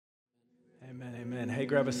Amen. Hey,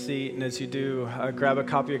 grab a seat, and as you do, grab a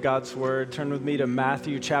copy of God's Word. Turn with me to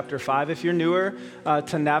Matthew chapter 5. If you're newer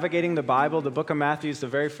to navigating the Bible, the book of Matthew is the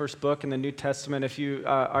very first book in the New Testament. If you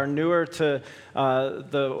are newer to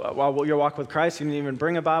your walk with Christ, you didn't even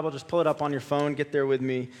bring a Bible, just pull it up on your phone, get there with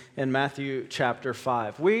me in Matthew chapter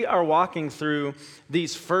 5. We are walking through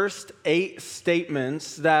these first 8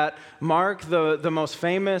 statements that mark the most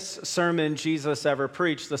famous sermon Jesus ever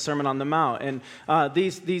preached, the Sermon on the Mount. And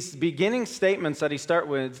these beginning statements that he starts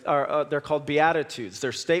with they're called Beatitudes.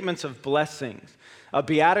 They're statements of blessings. A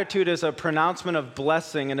beatitude is a pronouncement of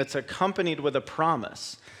blessing, and it's accompanied with a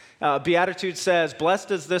promise. Beatitude says, blessed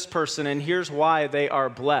is this person, and here's why they are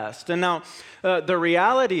blessed. And now, the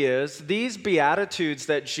reality is, these Beatitudes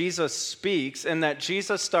that Jesus speaks and that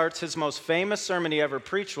Jesus starts his most famous sermon he ever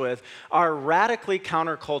preached with are radically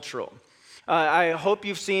countercultural. I hope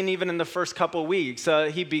you've seen even in the first couple weeks,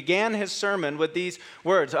 he began his sermon with these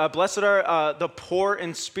words, blessed are the poor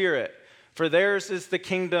in spirit, for theirs is the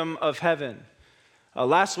kingdom of heaven.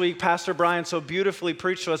 Last week, Pastor Brian so beautifully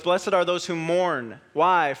preached to us, blessed are those who mourn.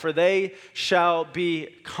 Why? For they shall be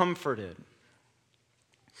comforted.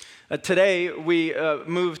 Today, we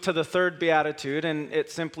move to the third beatitude, and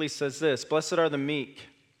it simply says this, blessed are the meek.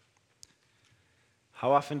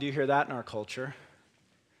 How often do you hear that in our culture?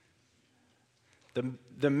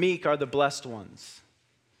 The meek are the blessed ones.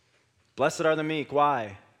 Blessed are the meek.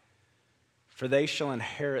 Why? For they shall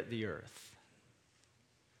inherit the earth.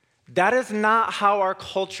 That is not how our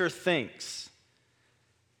culture thinks.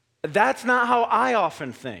 That's not how I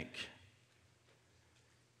often think.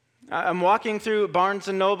 I'm walking through Barnes &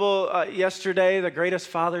 Noble yesterday, the greatest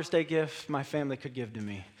Father's Day gift my family could give to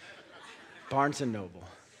me. Barnes & Noble.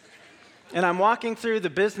 And I'm walking through the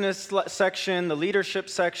business section, the leadership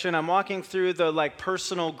section. I'm walking through the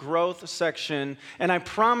personal growth section. And I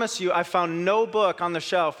promise you, I found no book on the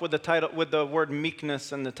shelf with the word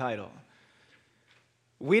meekness in the title.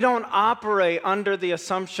 We don't operate under the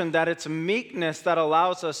assumption that it's meekness that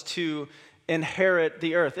allows us to inherit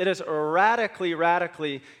the earth. It is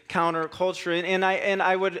radically counterculture. And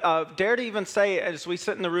I would dare to even say, as we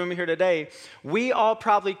sit in the room here today, we all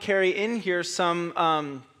probably carry in here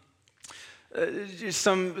some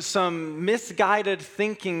misguided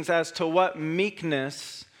thinkings as to what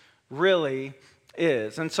meekness really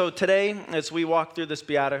is. And so today, as we walk through this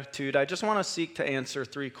beatitude, I just want to seek to answer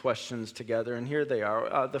 3 questions together, and here they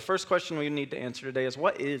are. The first question we need to answer today is,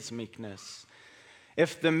 what is meekness?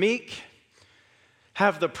 If the meek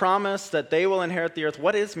have the promise that they will inherit the earth,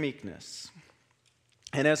 what is meekness?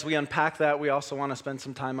 And as we unpack that, we also want to spend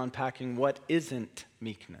some time unpacking what isn't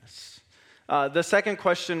meekness. The second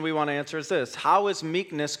question we want to answer is this: how is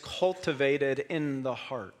meekness cultivated in the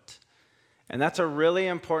heart? And that's a really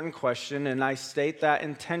important question, and I state that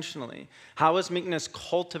intentionally. How is meekness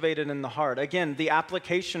cultivated in the heart? Again, the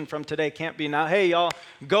application from today can't be now, hey, y'all,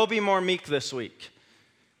 go be more meek this week.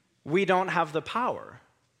 We don't have the power.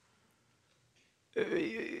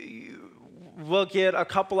 We'll get a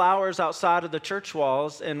couple hours outside of the church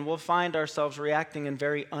walls, and we'll find ourselves reacting in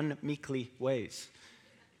very unmeekly ways.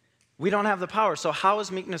 We don't have the power. So how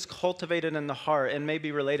is meekness cultivated in the heart? And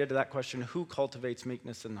maybe related to that question, who cultivates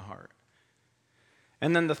meekness in the heart?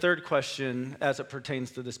 And then the third question, as it pertains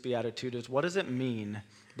to this beatitude, is what does it mean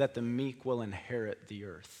that the meek will inherit the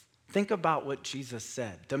earth? Think about what Jesus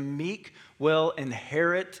said. The meek will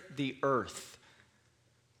inherit the earth.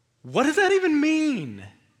 What does that even mean?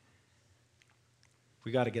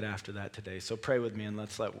 We got to get after that today. So pray with me and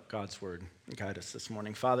let's let God's word guide us this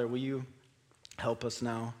morning. Father, will you help us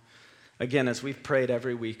now? Again, as we've prayed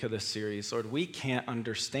every week of this series, Lord, we can't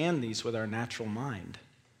understand these with our natural mind.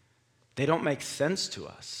 They don't make sense to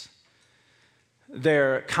us.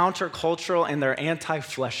 They're countercultural and they're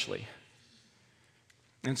anti-fleshly.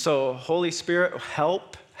 And so, Holy Spirit,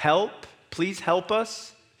 help, please help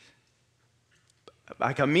us.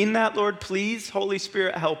 I mean that, Lord, please, Holy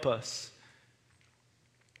Spirit, help us.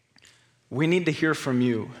 We need to hear from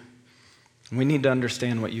you. We need to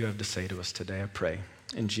understand what you have to say to us today, I pray.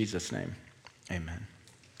 In Jesus' name, amen.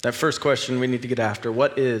 That first question we need to get after,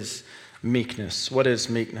 what is meekness? What is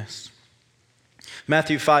meekness?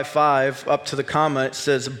 Matthew 5:5, up to the comma, it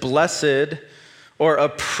says, blessed or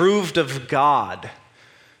approved of God.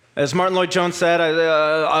 As Martin Lloyd-Jones said,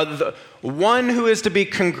 the one who is to be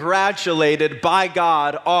congratulated by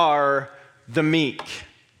God are the meek.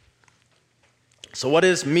 So what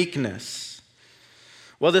is meekness?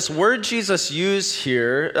 Well, this word Jesus used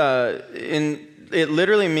here, it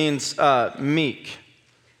literally means meek.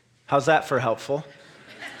 How's that for helpful?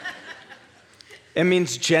 It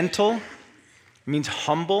means gentle. It means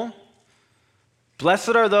humble. Blessed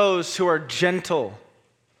are those who are gentle.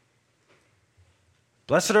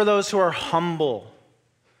 Blessed are those who are humble.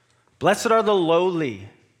 Blessed are the lowly.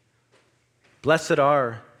 Blessed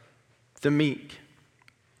are the meek.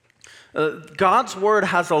 God's word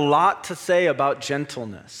has a lot to say about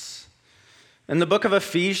gentleness. In the book of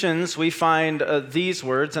Ephesians, we find these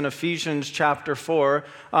words in Ephesians chapter 4.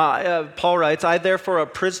 Paul writes, I therefore, a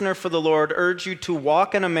prisoner for the Lord, urge you to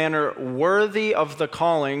walk in a manner worthy of the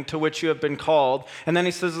calling to which you have been called. And then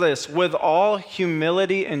he says this, with all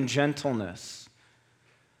humility and gentleness.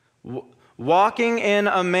 Walking in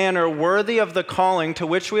a manner worthy of the calling to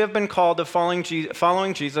which we have been called to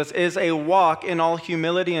following Jesus is a walk in all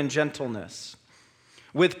humility and gentleness,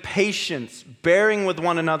 with patience, bearing with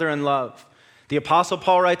one another in love. The Apostle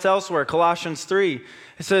Paul writes elsewhere, Colossians 3,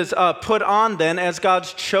 it says, put on then as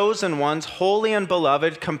God's chosen ones, holy and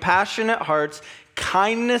beloved, compassionate hearts,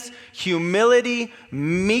 kindness, humility,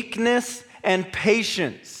 meekness, and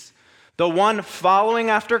patience. The one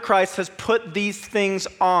following after Christ has put these things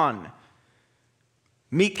on.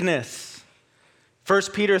 Meekness. 1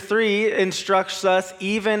 Peter 3 instructs us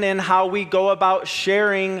even in how we go about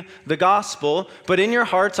sharing the gospel. But in your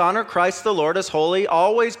hearts, honor Christ the Lord as holy,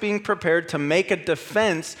 always being prepared to make a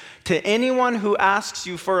defense to anyone who asks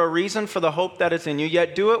you for a reason for the hope that is in you,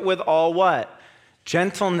 yet do it with all what?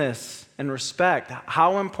 Gentleness and respect.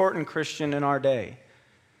 How important, Christian, in our day.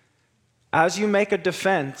 As you make a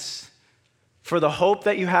defense for the hope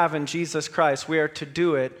that you have in Jesus Christ, we are to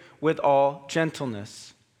do it with all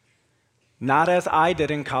gentleness. Not as I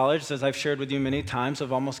did in college, as I've shared with you many times,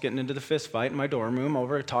 of almost getting into the fist fight in my dorm room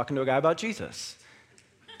over talking to a guy about Jesus.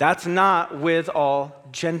 That's not with all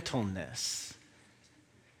gentleness.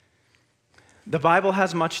 The Bible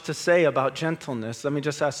has much to say about gentleness. Let me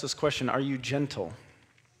just ask this question. Are you gentle?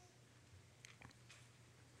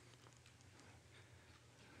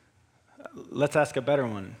 Let's ask a better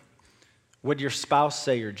one. Would your spouse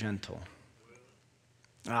say you're gentle?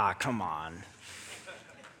 Ah, come on.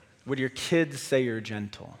 Would your kids say you're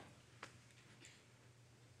gentle?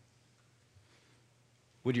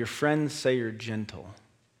 Would your friends say you're gentle?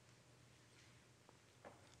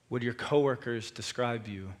 Would your coworkers describe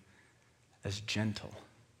you as gentle?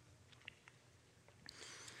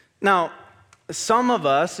 Now, some of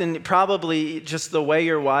us, and probably just the way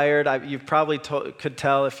you're wired, you probably could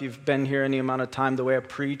tell if you've been here any amount of time, the way I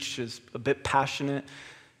preach is a bit passionate.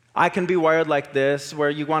 I can be wired like this, where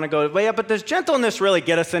you want to go, well, yeah, but does gentleness really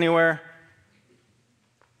get us anywhere?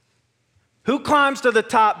 Who climbs to the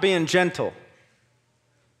top being gentle?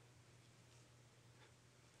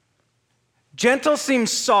 Gentle seems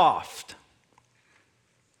soft.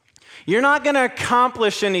 You're not going to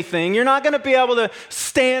accomplish anything. You're not going to be able to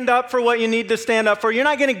stand up for what you need to stand up for. You're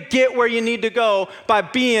not going to get where you need to go by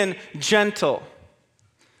being gentle.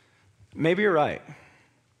 Maybe you're right.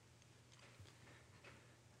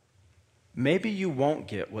 Maybe you won't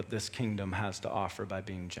get what this kingdom has to offer by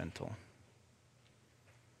being gentle.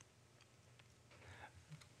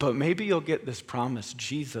 But maybe you'll get this promise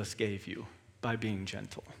Jesus gave you by being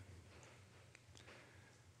gentle.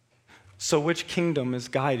 So which kingdom is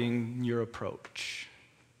guiding your approach?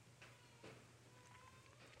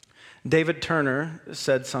 David Turner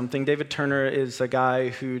said something. David Turner is a guy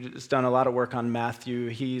who's done a lot of work on Matthew.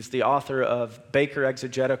 He's the author of Baker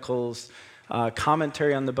Exegetical's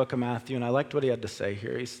commentary on the book of Matthew, and I liked what he had to say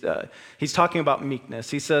here. He's talking about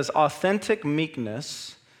meekness. He says, authentic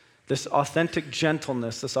meekness, this authentic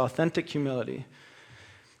gentleness, this authentic humility,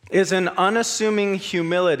 is an unassuming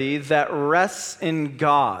humility that rests in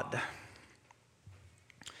God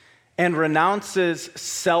and renounces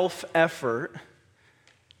self-effort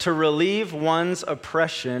to relieve one's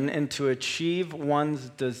oppression and to achieve one's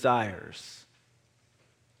desires.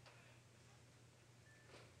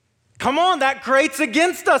 Come on, that grates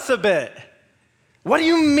against us a bit. What do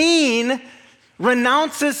you mean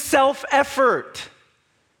renounces self-effort?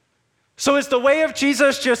 So is the way of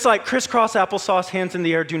Jesus just like crisscross applesauce, hands in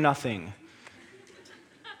the air, do nothing?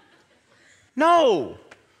 No,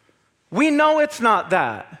 we know it's not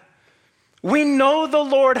that. We know the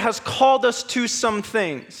Lord has called us to some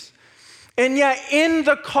things. And yet in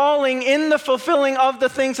the calling, in the fulfilling of the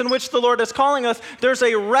things in which the Lord is calling us, there's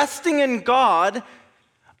a resting in God,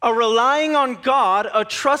 a relying on God, a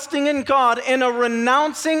trusting in God, and a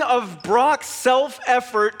renouncing of Brock's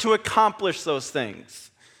self-effort to accomplish those things.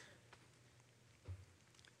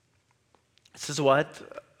 This is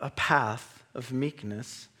what a path of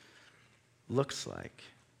meekness looks like.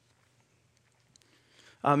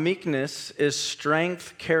 Meekness is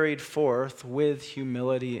strength carried forth with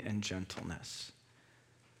humility and gentleness.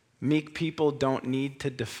 Meek people don't need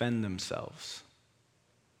to defend themselves.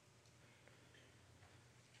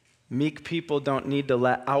 Meek people don't need to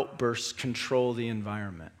let outbursts control the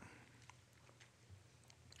environment.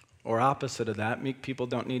 Or opposite of that, meek people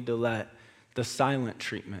don't need to let the silent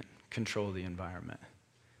treatment control the environment.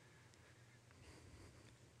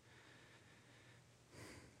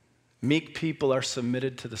 Meek people are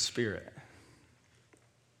submitted to the Spirit.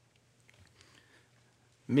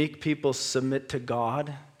 Meek people submit to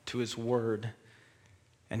God, to His Word.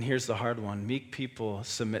 And here's the hard one. Meek people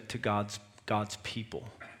submit to God's people.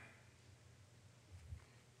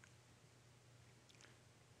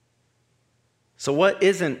 So what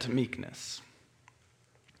isn't meekness?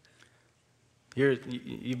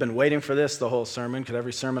 You've been waiting for this the whole sermon, because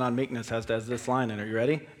every sermon on meekness has this line in it. Are you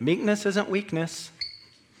ready? Meekness isn't weakness.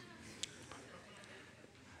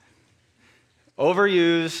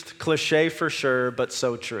 Overused, cliche for sure, but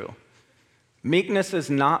so true. Meekness is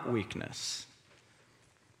not weakness.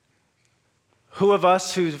 Who of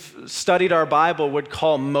us who've studied our Bible would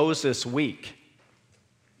call Moses weak?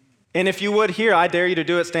 And if you would here, I dare you to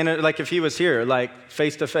do it, stand like if he was here, like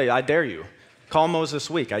face to face, I dare you. Call Moses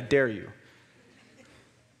weak, I dare you.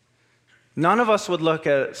 None of us would look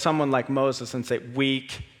at someone like Moses and say,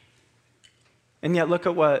 weak. And yet look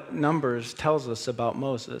at what Numbers tells us about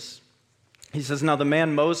Moses. He says, now the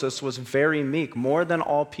man Moses was very meek, more than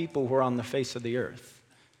all people who are on the face of the earth.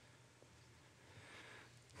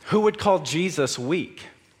 Who would call Jesus weak?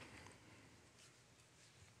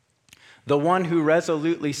 The one who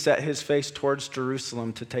resolutely set his face towards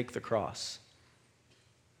Jerusalem to take the cross.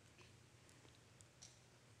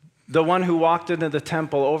 The one who walked into the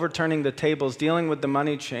temple, overturning the tables, dealing with the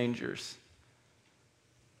money changers.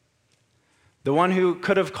 The one who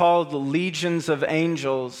could have called legions of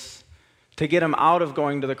angels to get him out of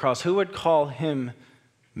going to the cross. Who would call him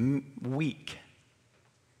weak?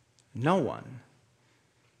 No one.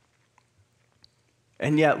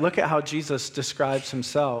 And yet, look at how Jesus describes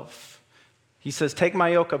himself. He says, take my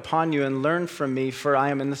yoke upon you and learn from me, for I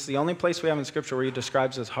am, and this is the only place we have in Scripture where he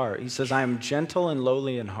describes his heart. He says, I am gentle and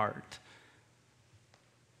lowly in heart.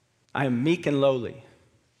 I am meek and lowly,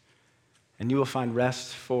 and you will find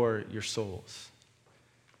rest for your souls.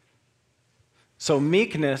 So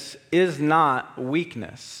meekness is not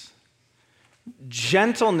weakness.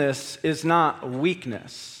 Gentleness is not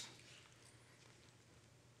weakness.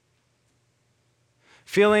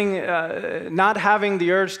 Feeling, not having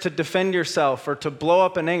the urge to defend yourself or to blow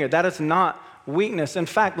up in anger, that is not weakness. In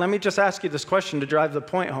fact, let me just ask you this question to drive the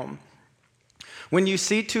point home. When you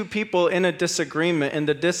see two people in a disagreement, and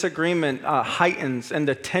the disagreement heightens and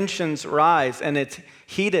the tensions rise and it's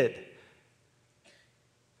heated,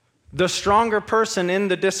 the stronger person in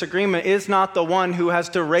the disagreement is not the one who has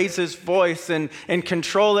to raise his voice and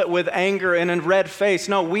control it with anger and a red face.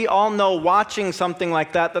 No, we all know watching something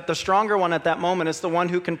like that the stronger one at that moment is the one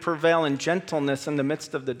who can prevail in gentleness in the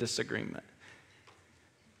midst of the disagreement.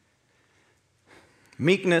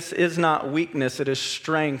 Meekness is not weakness, it is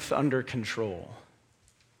strength under control.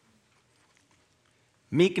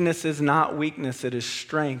 Meekness is not weakness, it is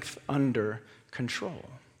strength under control.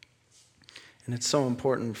 And it's so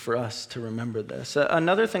important for us to remember this.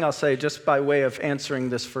 Another thing I'll say, just by way of answering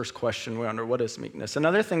this first question we're under, what is meekness?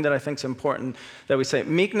 Another thing that I think is important that we say,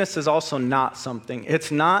 meekness is also not something.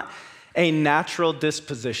 It's not a natural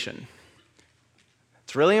disposition.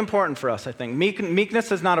 It's really important for us, I think.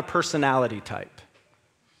 Meekness is not a personality type.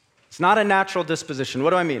 It's not a natural disposition.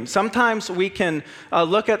 What do I mean? Sometimes we can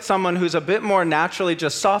look at someone who's a bit more naturally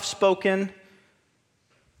just soft-spoken,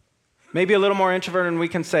 maybe a little more introverted, and we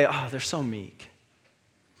can say, oh, they're so meek.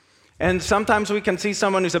 And sometimes we can see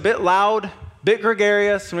someone who's a bit loud, bit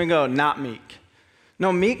gregarious, and we go, not meek.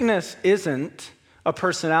 No, meekness isn't a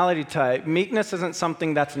personality type. Meekness isn't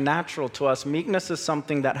something that's natural to us. Meekness is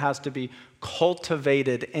something that has to be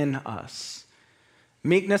cultivated in us.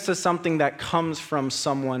 Meekness is something that comes from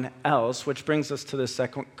someone else, which brings us to the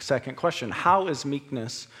second question. How is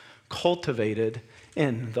meekness cultivated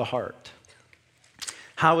in the heart?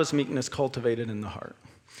 How is meekness cultivated in the heart?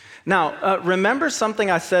 Now, remember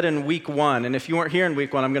something I said in week 1, and if you weren't here in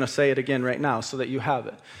week 1, I'm going to say it again right now so that you have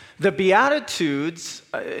it. The Beatitudes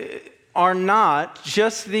are not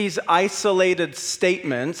just these isolated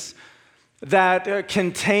statements that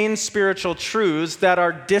contain spiritual truths that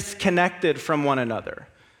are disconnected from one another.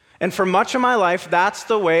 And for much of my life, that's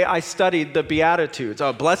the way I studied the Beatitudes.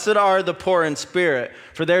 Oh, blessed are the poor in spirit,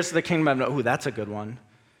 for theirs is the kingdom of heaven. Oh, that's a good one.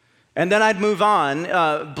 And then I'd move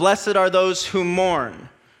on, blessed are those who mourn.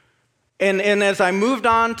 And as I moved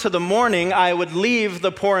on to the mourning, I would leave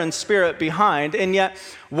the poor in spirit behind. And yet,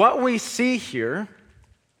 what we see here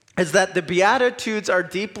is that the Beatitudes are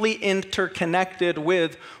deeply interconnected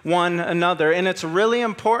with one another. And it's really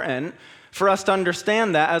important for us to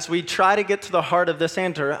understand that as we try to get to the heart of this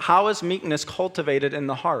answer. How is meekness cultivated in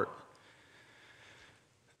the heart?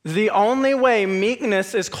 The only way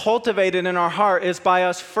meekness is cultivated in our heart is by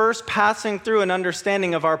us first passing through an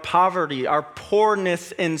understanding of our poverty, our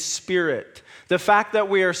poorness in spirit, the fact that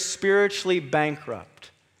we are spiritually bankrupt.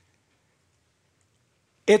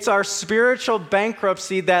 It's our spiritual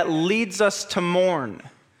bankruptcy that leads us to mourn.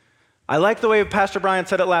 I like the way Pastor Brian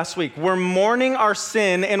said it last week. We're mourning our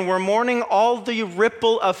sin, and we're mourning all the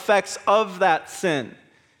ripple effects of that sin.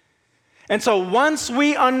 And so once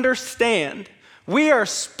we understand we are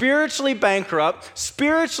spiritually bankrupt,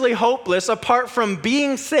 spiritually hopeless, apart from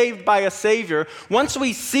being saved by a Savior, once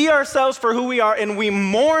we see ourselves for who we are and we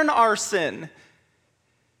mourn our sin,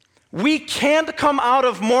 we can't come out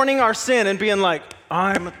of mourning our sin and being like,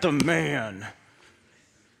 I'm the man.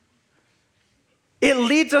 It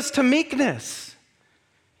leads us to meekness.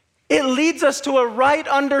 It leads us to a right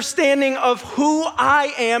understanding of who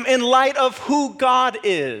I am in light of who God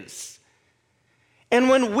is. And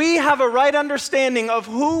when we have a right understanding of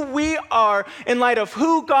who we are in light of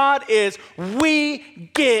who God is, we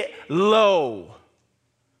get low.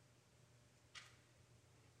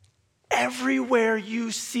 Everywhere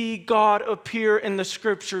you see God appear in the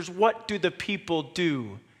scriptures, what do the people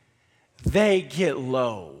do? They get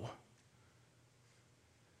low.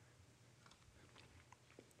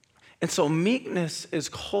 And so meekness is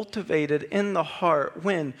cultivated in the heart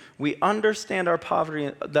when we understand our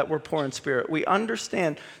poverty, that we're poor in spirit. We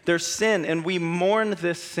understand there's sin and we mourn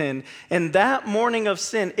this sin. And that mourning of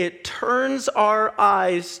sin, it turns our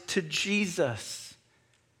eyes to Jesus.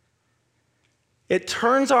 It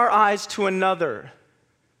turns our eyes to another.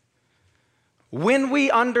 When we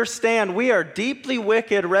understand we are deeply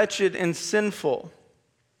wicked, wretched, and sinful,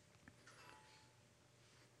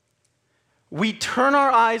 we turn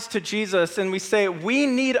our eyes to Jesus and we say, we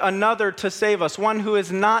need another to save us, one who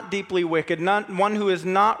is not deeply wicked, one who is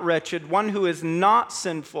not wretched, one who is not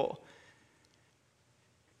sinful.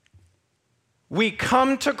 We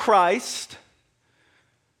come to Christ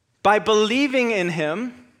by believing in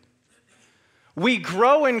him. We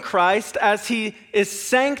grow in Christ as he is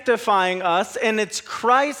sanctifying us, and it's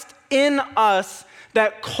Christ in us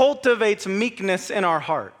that cultivates meekness in our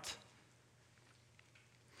heart.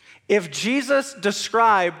 If Jesus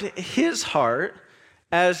described his heart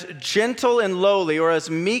as gentle and lowly, or as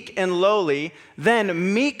meek and lowly,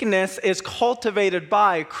 then meekness is cultivated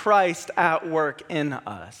by Christ at work in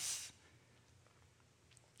us.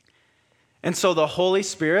 And so the Holy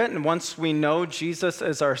Spirit, and once we know Jesus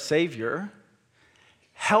as our Savior,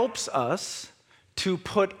 helps us to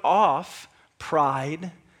put off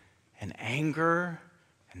pride and anger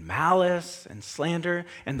and malice and slander.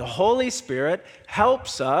 And the Holy Spirit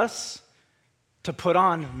helps us to put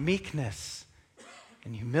on meekness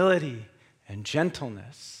and humility and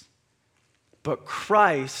gentleness. But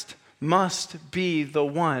Christ must be the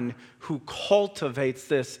one who cultivates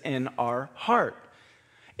this in our heart.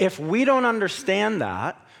 If we don't understand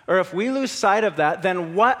that, or if we lose sight of that,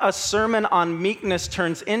 then what a sermon on meekness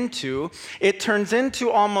turns into, it turns into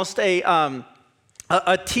almost a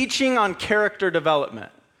teaching on character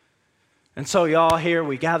development. And so y'all here,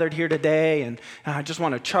 we gathered here today, and I just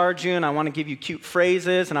want to charge you, and I want to give you cute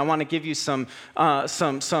phrases, and I want to give you some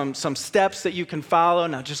steps that you can follow.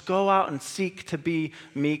 Now just go out and seek to be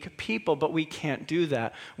meek people, but we can't do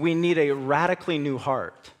that. We need a radically new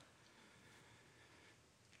heart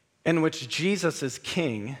in which Jesus is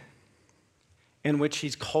king, in which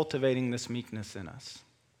he's cultivating this meekness in us.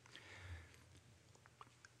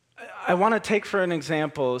 I want to take for an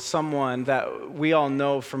example someone that we all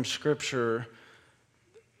know from Scripture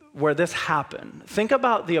where this happened. Think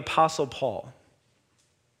about the Apostle Paul.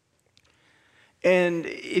 And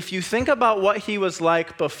if you think about what he was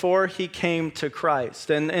like before he came to Christ,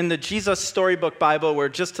 and in the Jesus Storybook Bible, we're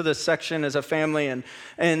just to this section as a family, and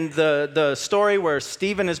the story where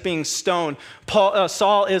Stephen is being stoned,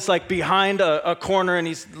 Saul is like behind a corner, and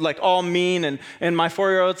he's like all mean, and my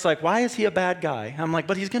 4-year-old's like, why is he a bad guy? I'm like,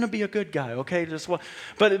 but he's going to be a good guy, okay?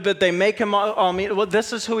 But they make him all mean. Well,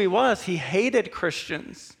 this is who he was. He hated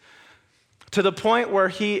Christians, to the point where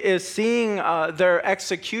he is seeing their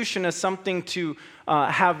execution as something to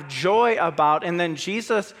have joy about. And then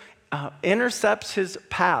Jesus intercepts his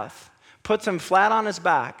path, puts him flat on his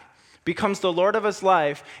back, becomes the Lord of his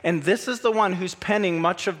life. And this is the one who's penning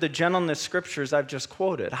much of the gentleness scriptures I've just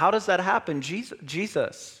quoted. How does that happen?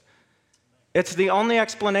 Jesus. It's the only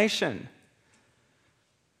explanation.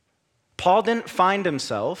 Paul didn't find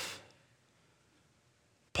himself.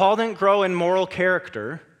 Paul didn't grow in moral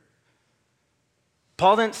character.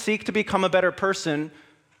 Paul didn't seek to become a better person.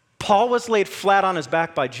 Paul was laid flat on his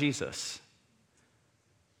back by Jesus.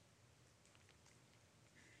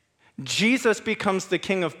 Jesus becomes the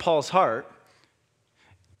king of Paul's heart,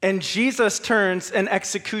 and Jesus turns an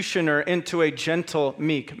executioner into a gentle,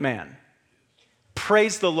 meek man.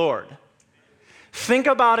 Praise the Lord. Think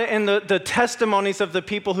about it in the testimonies of the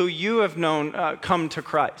people who you have known come to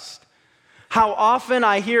Christ. How often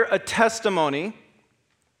I hear a testimony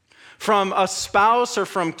from a spouse or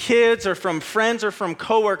from kids or from friends or from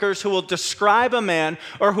coworkers who will describe a man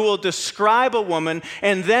or who will describe a woman,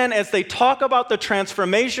 and then as they talk about the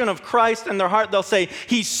transformation of Christ in their heart, they'll say,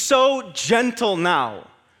 he's so gentle now.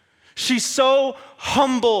 She's so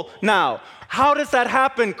humble now. How does that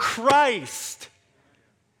happen? Christ.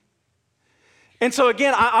 And so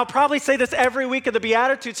again, I'll probably say this every week of the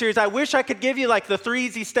Beatitude series. I wish I could give you like the 3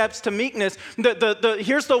 easy steps to meekness.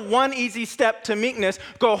 Here's the 1 easy step to meekness.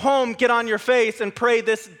 Go home, get on your face, and pray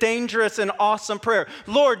this dangerous and awesome prayer.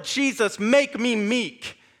 Lord Jesus, make me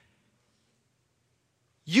meek.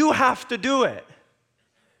 You have to do it.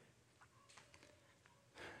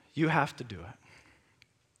 You have to do it.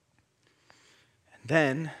 And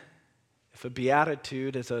then, if a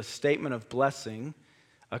beatitude is a statement of blessing,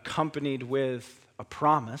 accompanied with a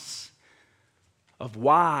promise of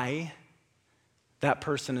why that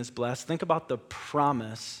person is blessed. Think about the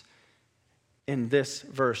promise in this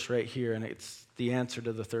verse right here, and it's the answer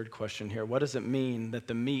to the third question here. What does it mean that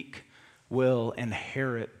the meek will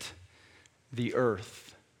inherit the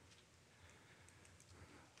earth?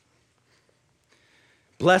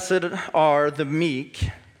 Blessed are the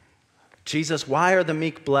meek. Jesus, why are the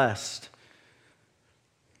meek blessed?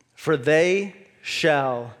 For they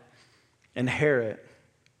shall inherit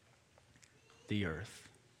the earth.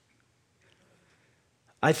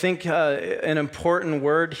 I think an important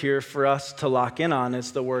word here for us to lock in on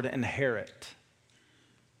is the word inherit.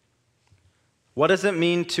 What does it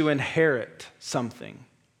mean to inherit something?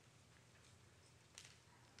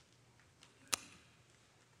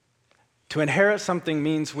 To inherit something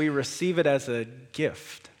means we receive it as a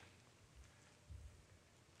gift.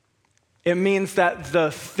 It means that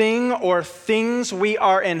the thing or things we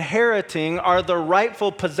are inheriting are the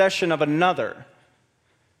rightful possession of another.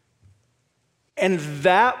 And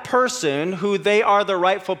that person who they are the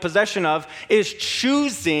rightful possession of is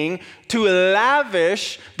choosing to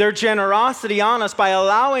lavish their generosity on us by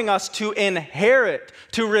allowing us to inherit,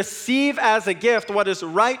 to receive as a gift what is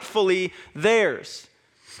rightfully theirs.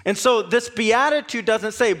 And so this beatitude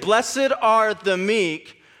doesn't say, blessed are the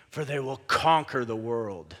meek, for they will conquer the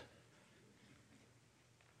world.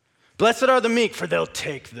 Blessed are the meek, for they'll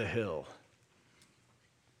take the hill.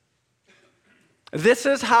 This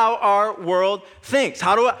is how our world thinks.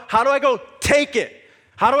 How do I go take it?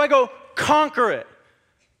 How do I go conquer it?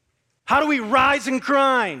 How do we rise and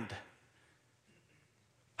grind?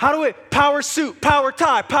 How do we power suit, power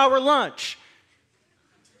tie, power lunch?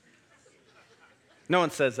 No one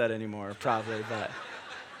says that anymore, probably, but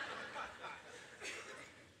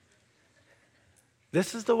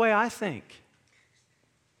this is the way I think.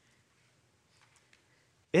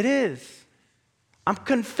 It is. I'm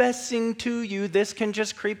confessing to you, this can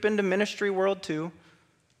just creep into ministry world too.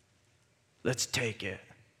 Let's take it.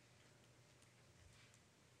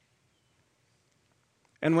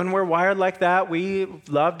 And when we're wired like that, we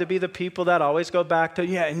love to be the people that always go back to,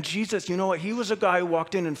 yeah, and Jesus, you know what? He was a guy who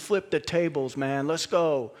walked in and flipped the tables, man. Let's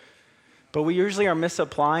go. But we usually are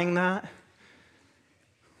misapplying that.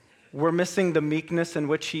 We're missing the meekness in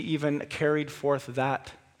which he even carried forth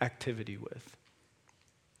that activity with.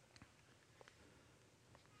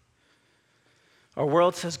 Our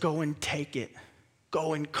world says, go and take it.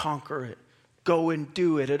 Go and conquer it. Go and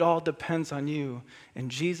do it. It all depends on you.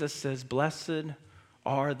 And Jesus says, blessed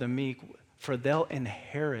are the meek, for they'll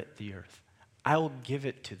inherit the earth. I'll give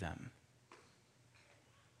it to them.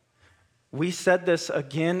 We said this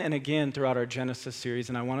again and again throughout our Genesis series,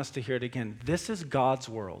 and I want us to hear it again. This is God's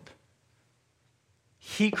world.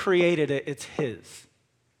 He created it. It's his.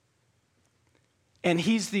 And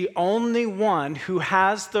he's the only one who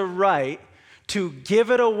has the right to give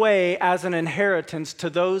it away as an inheritance to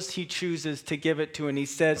those he chooses to give it to, and he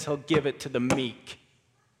says he'll give it to the meek.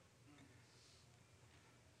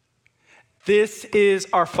 This is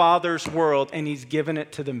our Father's world, and he's given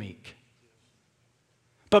it to the meek.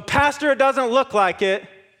 But pastor, it doesn't look like it.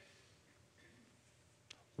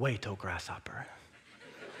 Wait, oh grasshopper.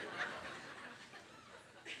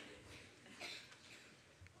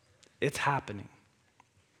 It's happening.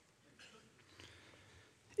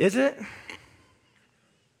 Is it?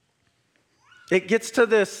 It gets to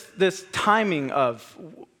this timing of,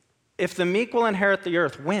 if the meek will inherit the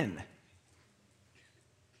earth, when?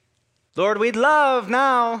 Lord, we'd love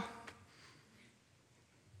now.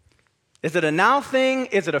 Is it a now thing?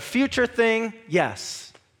 Is it a future thing?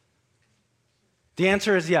 Yes. The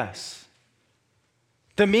answer is yes.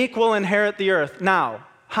 The meek will inherit the earth. Now,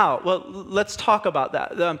 how? Well, let's talk about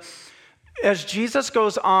that. As Jesus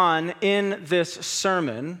goes on in this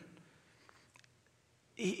sermon,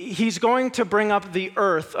 he's going to bring up the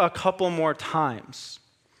earth a couple more times.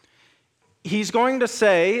 He's going to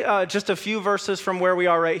say, just a few verses from where we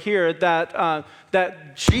are right here,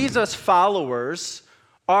 that Jesus' followers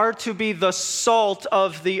are to be the salt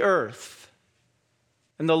of the earth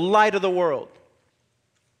and the light of the world.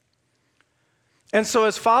 And so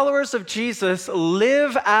as followers of Jesus,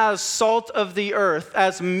 live as salt of the earth,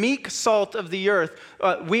 as meek salt of the earth.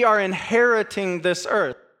 We are inheriting this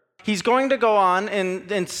earth. He's going to go on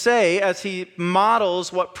and say, as he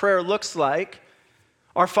models what prayer looks like,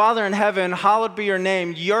 Our Father in heaven, hallowed be your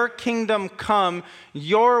name. Your kingdom come,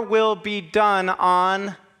 your will be done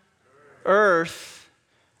on earth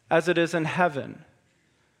as it is in heaven.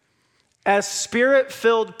 As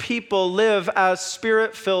spirit-filled people live as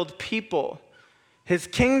spirit-filled people. His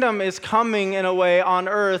kingdom is coming in a way on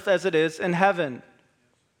earth as it is in heaven.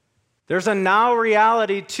 There's a now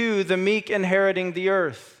reality to the meek inheriting the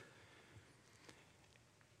earth.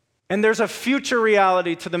 And there's a future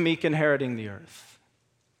reality to the meek inheriting the earth.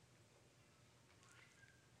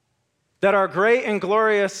 That our great and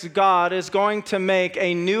glorious God is going to make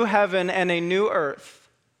a new heaven and a new earth,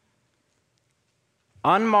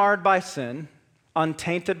 unmarred by sin,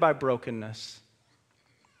 untainted by brokenness.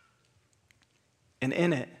 And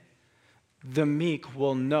in it, the meek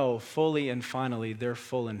will know fully and finally their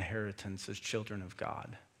full inheritance as children of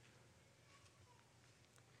God.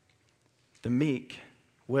 The meek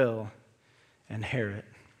will inherit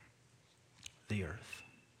the earth.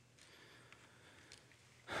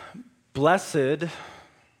 Blessed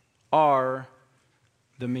are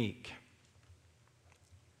the meek,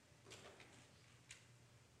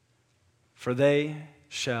 for they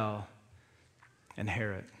shall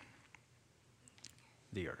inherit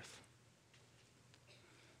the earth.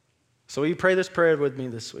 So will you pray this prayer with me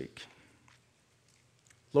this week?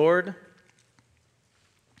 Lord,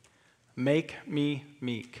 make me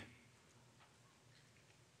meek.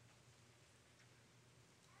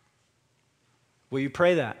 Will you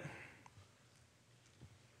pray that?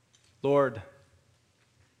 Lord,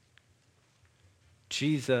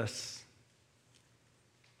 Jesus,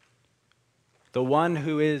 the one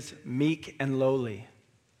who is meek and lowly,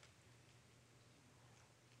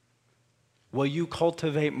 will you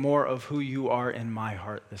cultivate more of who you are in my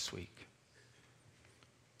heart this week?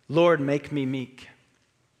 Lord, make me meek.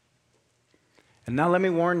 And now let me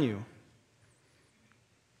warn you,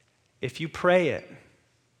 if you pray it,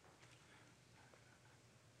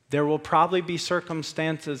 there will probably be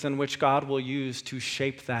circumstances in which God will use to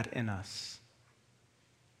shape that in us.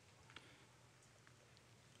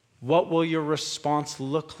 What will your response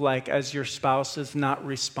look like as your spouse is not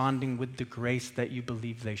responding with the grace that you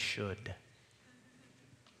believe they should?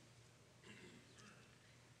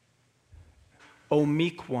 O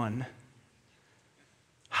meek one,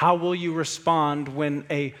 how will you respond when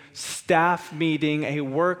a staff meeting, a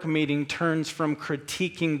work meeting turns from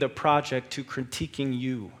critiquing the project to critiquing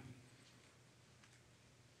you?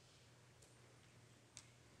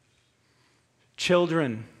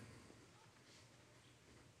 Children,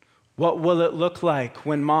 what will it look like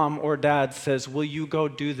when mom or dad says, will you go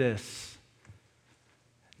do this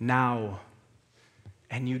now,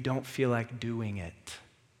 and you don't feel like doing it?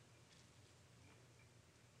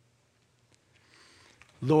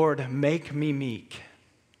 Lord, make me meek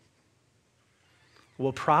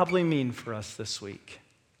will probably mean for us this week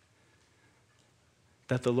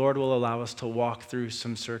that the Lord will allow us to walk through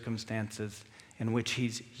some circumstances in which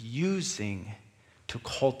He's using to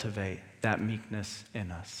cultivate that meekness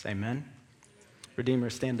in us. Amen? Redeemer,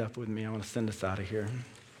 stand up with me. I want to send us out of here.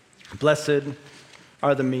 Blessed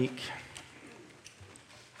are the meek,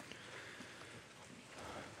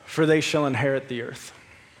 for they shall inherit the earth.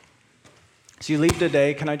 As you leave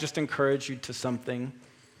today, can I just encourage you to something?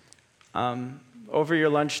 Over your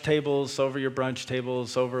lunch tables, over your brunch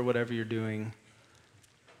tables, over whatever you're doing,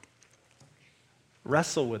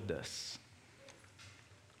 wrestle with this.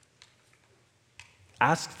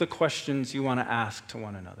 Ask the questions you want to ask to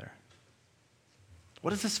one another. What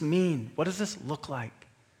does this mean? What does this look like?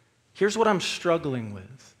 Here's what I'm struggling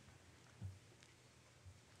with.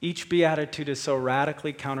 Each beatitude is so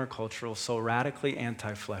radically countercultural, so radically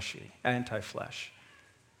anti-flesh,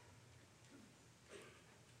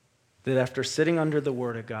 that after sitting under the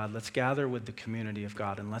Word of God, let's gather with the community of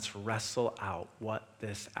God and let's wrestle out what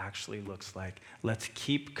this actually looks like. Let's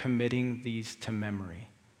keep committing these to memory.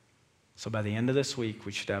 So by the end of this week,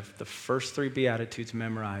 we should have the first 3 Beatitudes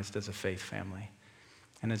memorized as a faith family.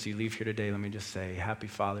 And as you leave here today, let me just say happy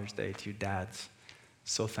Father's Day to you dads.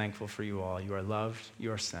 So thankful for you all. You are loved.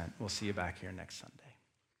 You are sent. We'll see you back here next Sunday.